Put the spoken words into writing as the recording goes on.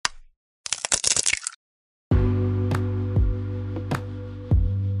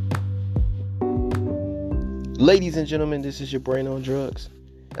Ladies and gentlemen, this is your brain on drugs.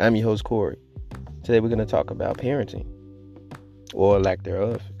 I'm your host, Corey. Today we're going to talk about parenting, or lack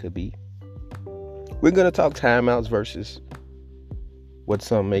thereof, it could be. We're going to talk timeouts versus what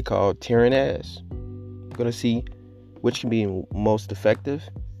some may call tearing ass. We're going to see which can be most effective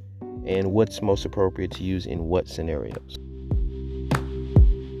and what's most appropriate to use in what scenarios.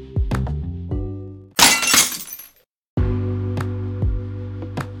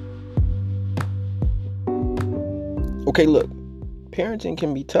 Okay, look, parenting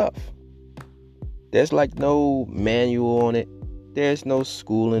can be tough. There's like no manual on it. There's no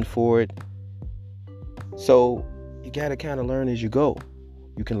schooling for it. So you got to kind of learn as you go.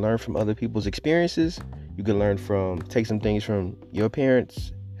 You can learn from other people's experiences. You can take some things from your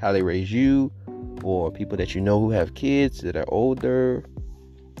parents, how they raised you, or people that you know who have kids that are older.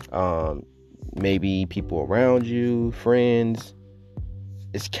 Maybe people around you, friends.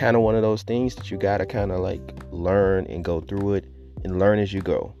 It's kind of one of those things that you got to kind of like learn and go through it and learn as you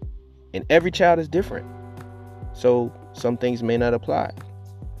go. And every child is different. So some things may not apply.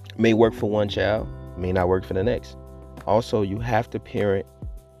 May work for one child, may not work for the next. Also, you have to parent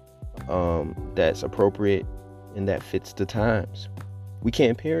that's appropriate and that fits the times. We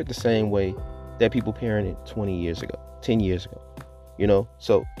can't parent the same way that people parented 20 years ago, 10 years ago,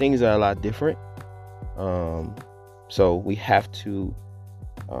 so things are a lot different. So we have to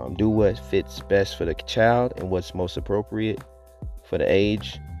do what fits best for the child and what's most appropriate for the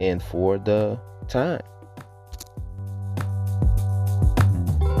age and for the time.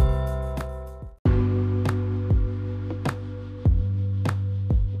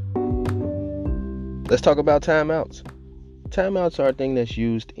 Let's talk about timeouts. Timeouts are a thing that's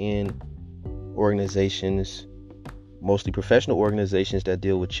used in organizations, mostly professional organizations that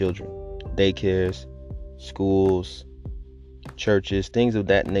deal with children, daycares, schools, churches, things of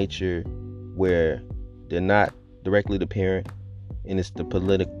that nature, where they're not directly the parent and it's the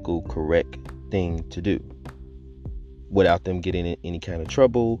political correct thing to do without them getting in any kind of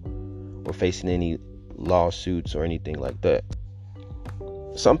trouble or facing any lawsuits or anything like that.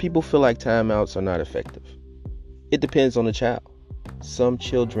 Some people feel like timeouts are not effective. It depends on the child. Some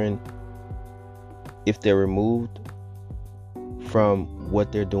children, if they're removed from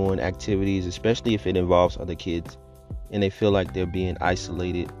what they're doing, activities, especially if it involves other kids, and they feel like they're being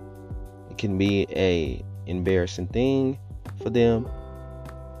isolated, it can be a embarrassing thing for them,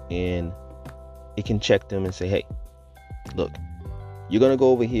 and it can check them and say, hey, look, you're going to go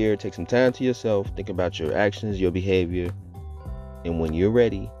over here, take some time to yourself, think about your actions, your behavior, and when you're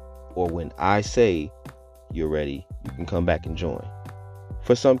ready, or when I say you're ready, you can come back and join.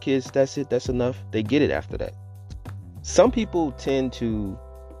 For some kids, that's it, that's enough. They get it after that. Some people tend to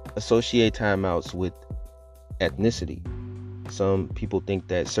associate timeouts with ethnicity. Some people think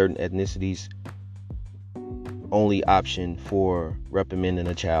that certain ethnicities only option for reprimanding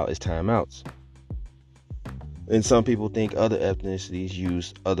a child is timeouts. And some people think other ethnicities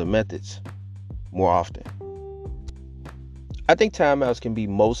use other methods more often. I think timeouts can be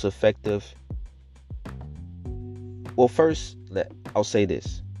most effective. Well, first, I'll say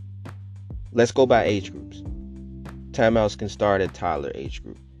this. Let's go by age groups. Timeouts can start at toddler age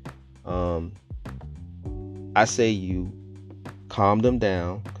group. I say you calm them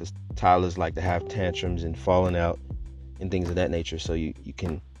down, because toddlers like to have tantrums and falling out and things of that nature. So you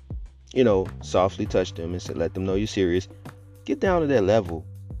can, softly touch them and let them know you're serious. Get down to their level,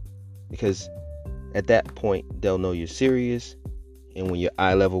 because at that point they'll know you're serious. And when you're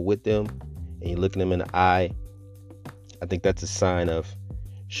eye level with them and you're looking them in the eye, I think that's a sign of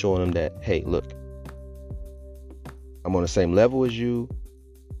showing them that, hey, look, I'm on the same level as you.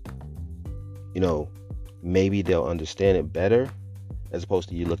 Maybe they'll understand it better, as opposed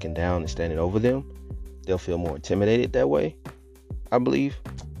to you looking down and standing over them. They'll feel more intimidated that way, I believe.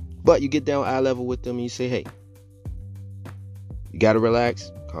 But you get down eye level with them and you say, hey, you got to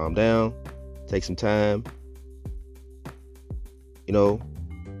relax, calm down, take some time,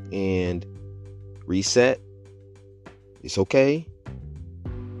 and reset. It's okay.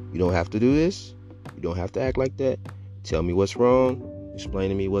 You don't have to do this. You don't have to act like that. Tell me what's wrong. Explain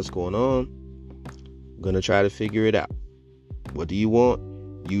to me what's going on. I'm going to try to figure it out. What do you want?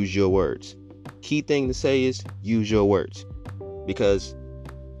 Use your words. Key thing to say is use your words. Because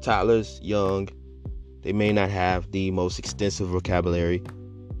toddlers, young, they may not have the most extensive vocabulary.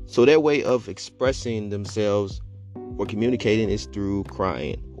 So their way of expressing themselves or communicating is through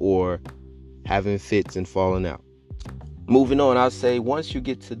crying or having fits and falling out. Moving on, I'll say once you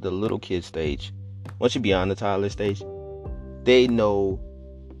get to the little kid stage, once you're beyond the toddler stage, they know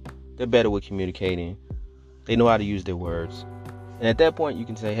they're better with communicating. They know how to use their words. And at that point, you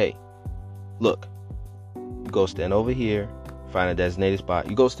can say, hey, look, You go stand over here, find a designated spot.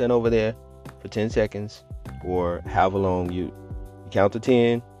 You go stand over there for 10 seconds or however long you count to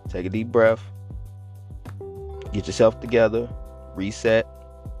 10, take a deep breath, get yourself together, reset,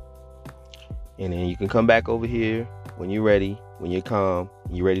 and then you can come back over here when you're ready, when you're calm,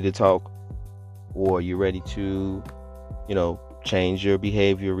 you're ready to talk, or you're ready to, change your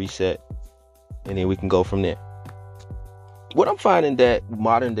behavior, reset, and then we can go from there. What I'm finding that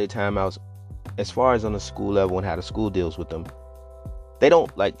modern day timeouts, as far as on the school level and how the school deals with them, they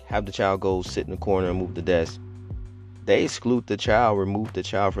don't like have the child go sit in the corner and move the desk. They exclude the child, remove the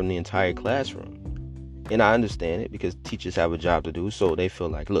child from the entire classroom. And I understand it because teachers have a job to do. So they feel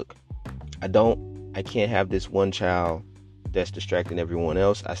like, look, I can't have this one child that's distracting everyone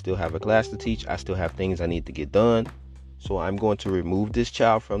else. I still have a class to teach. I still have things I need to get done. So I'm going to remove this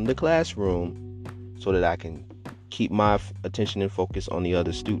child from the classroom so that I can keep my attention and focus on the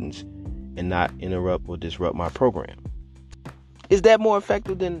other students and not interrupt or disrupt my program. Is that more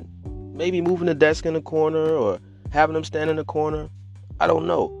effective than maybe moving the desk in the corner or having them stand in the corner? I don't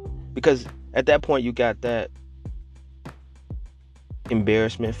know. Because at that point, you got that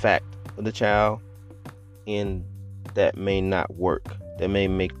embarrassment fact of the child, and that may not work. That may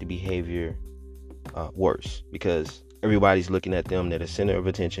make the behavior worse because everybody's looking at them. They're the center of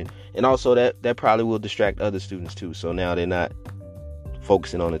attention. And also that probably will distract other students too. So now they're not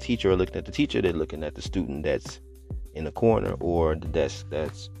focusing on the teacher or looking at the teacher. They're looking at the student that's in the corner or the desk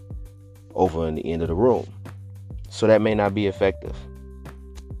that's over in the end of the room. So that may not be effective.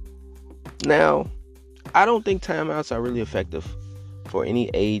 Now, I don't think timeouts are really effective for any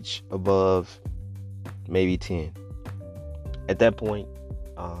age above maybe 10. At that point,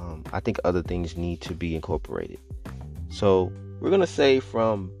 I think other things need to be incorporated. So we're going to say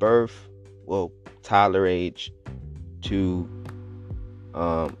from birth, toddler age to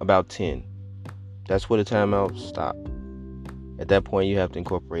about 10. That's where the timeouts stop. At that point, you have to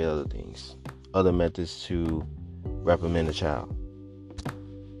incorporate other things, other methods to reprimand a child.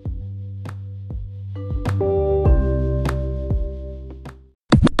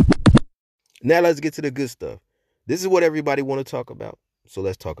 Now let's get to the good stuff. This is what everybody want to talk about, so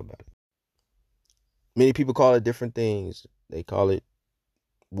let's talk about it. Many people call it different things. They call it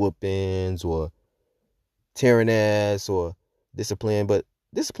whoopings or tearing ass or discipline, but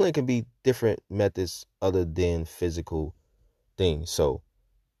discipline can be different methods other than physical things. So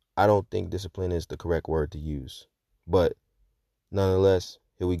I don't think discipline is the correct word to use, but nonetheless,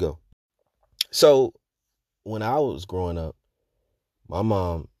 here we go. So when I was growing up, my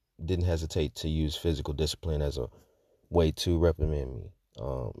mom didn't hesitate to use physical discipline as a way to reprimand me.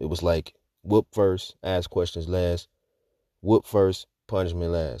 It was like whoop first, ask questions last, whoop first,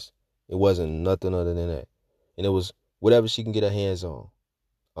 punishment last. It wasn't nothing other than that. And it was whatever she can get her hands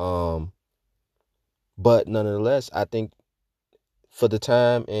on. But nonetheless, I think for the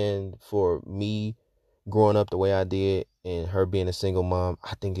time and for me growing up the way I did and her being a single mom,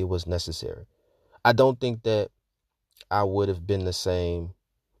 I think it was necessary. I don't think that I would have been the same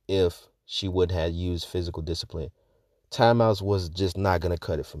if she would have used physical discipline. Timeouts was just not going to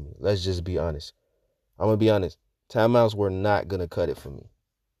cut it for me. Let's just be honest. I'm going to be honest. Timeouts were not going to cut it for me.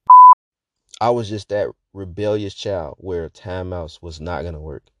 I was just that rebellious child where timeouts was not going to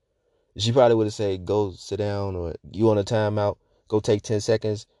work. She probably would have said, go sit down, or you on a timeout, go take 10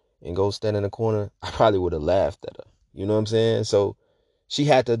 seconds and go stand in the corner. I probably would have laughed at her. You know what I'm saying? So she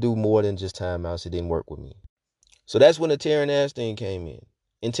had to do more than just timeouts. It didn't work with me. So that's when the tearing ass thing came in.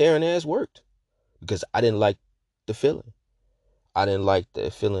 And tearing ass worked because I didn't like the feeling. I didn't like the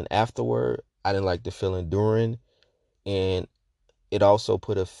feeling afterward. I didn't like the feeling during. And it also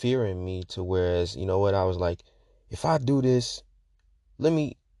put a fear in me to whereas, you know what, I was like, if I do this, let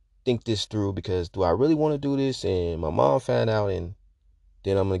me think this through, because do I really want to do this and my mom found out and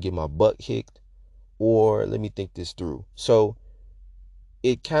then I'm going to get my butt kicked, or let me think this through. So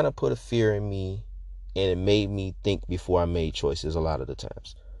it kind of put a fear in me and it made me think before I made choices a lot of the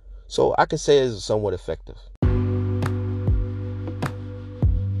times. So I can say it's somewhat effective.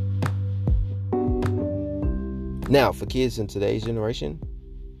 Now, for kids in today's generation,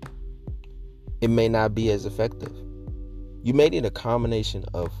 it may not be as effective. You may need a combination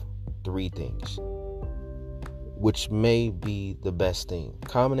of 3 things, which may be the best thing.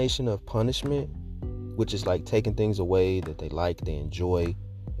 Combination of punishment, which is like taking things away that they like, they enjoy,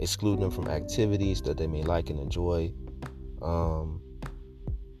 excluding them from activities that they may like and enjoy,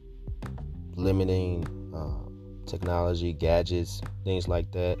 limiting technology, gadgets, things like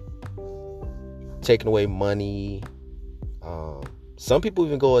that, taking away money. Some people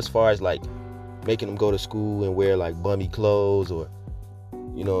even go as far as like making them go to school and wear like bummy clothes, or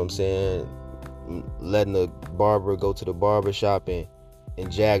you know what I'm saying, letting the barber go to the barber shop and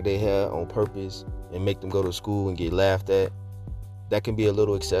jag their hair on purpose and make them go to school and get laughed at. That can be a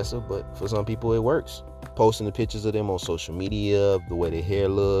little excessive, but for some people it works. Posting the pictures of them on social media, the way their hair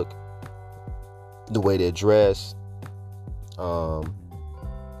look, the way they're dressed. So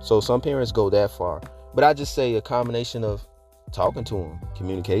some parents go that far. But I just say a combination of talking to them,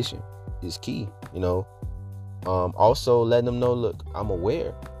 communication is key, Also letting them know, look, I'm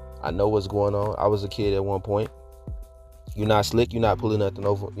aware. I know what's going on. I was a kid at one point. You're not slick. You're not pulling nothing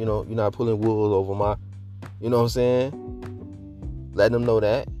over, you're not pulling wool over my, you know what I'm saying? Letting them know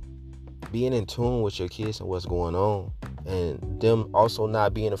that. Being in tune with your kids and what's going on. And them also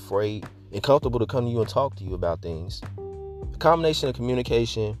not being afraid and comfortable to come to you and talk to you about things. A combination of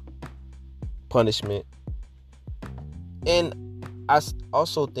communication, punishment. And I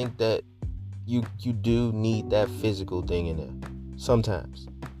also think that you do need that physical thing in there. Sometimes.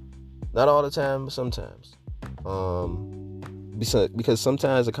 Not all the time, but sometimes. Because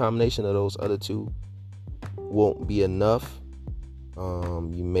sometimes a combination of those other two won't be enough.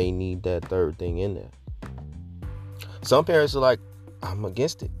 You may need that third thing in there. Some parents are like, I'm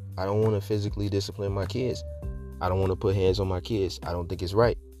against it. I don't want to physically discipline my kids. I don't want to put hands on my kids. I don't think it's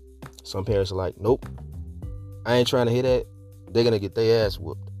right. Some parents are like, nope, I ain't trying to hear that. They're going to get their ass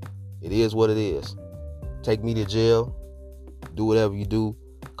whooped. It is what it is. Take me to jail. Do whatever you do.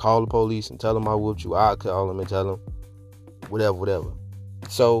 Call the police and tell them I whooped you. I'll call them and tell them whatever.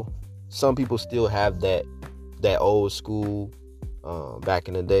 So some people still have that old school, back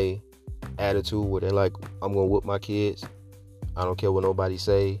in the day attitude where they're like, I'm going to whoop my kids. I don't care what nobody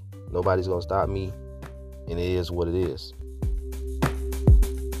say. Nobody's going to stop me. And it is what it is.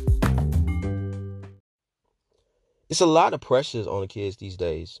 It's a lot of pressures on the kids these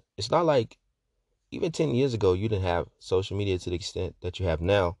days. It's not like even 10 years ago, you didn't have social media to the extent that you have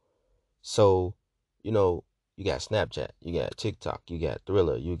now. So, you got Snapchat, you got TikTok, you got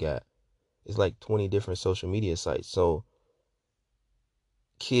Thriller, it's like 20 different social media sites. So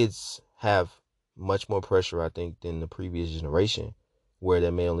kids have much more pressure, I think, than the previous generation, where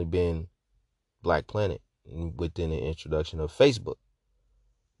there may only been Black Planet within the introduction of Facebook.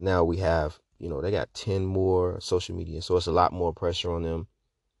 Now we have, they got 10 more social media. So it's a lot more pressure on them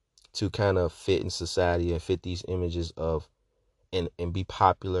to kind of fit in society and fit these images of and be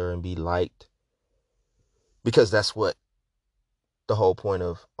popular and be liked. Because that's what the whole point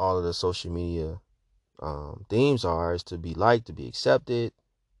of all of the social media themes is to be liked, to be accepted,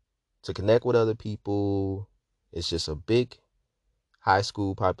 to connect with other people. It's just a big high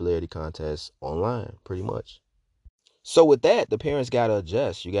school popularity contest online, pretty much. So with that, the parents got to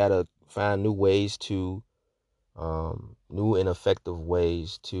adjust. You got to find new ways to, new and effective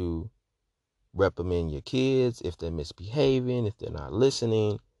ways to reprimand your kids if they're misbehaving, if they're not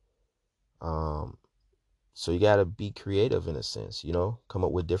listening. So you got to be creative in a sense, come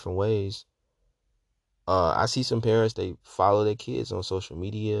up with different ways. I see some parents, they follow their kids on social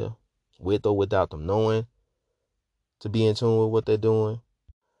media with or without them knowing, to be in tune with what they're doing.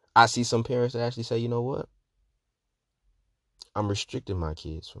 I see some parents that actually say, you know what? I'm restricting my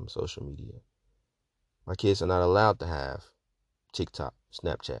kids from social media. My kids are not allowed to have TikTok,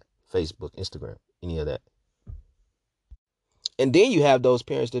 Snapchat, Facebook, Instagram, any of that. And then you have those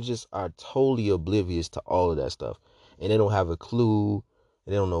parents that just are totally oblivious to all of that stuff. And they don't have a clue.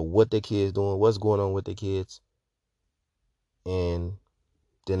 And they don't know what their kids doing, what's going on with their kids. And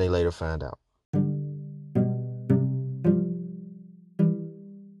then they later find out.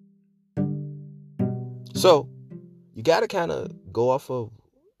 So you got to kind of go off of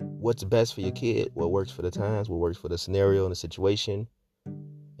what's best for your kid, what works for the times, what works for the scenario and the situation.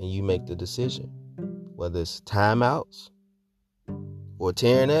 And you make the decision. Whether it's timeouts or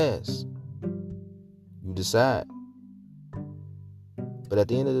tearing ass, you decide. But at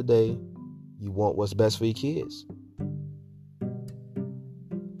the end of the day, you want what's best for your kids.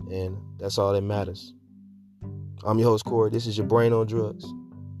 And that's all that matters. I'm your host, Corey. This is your Brain on Drugs.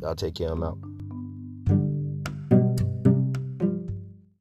 Y'all take care. I'm out.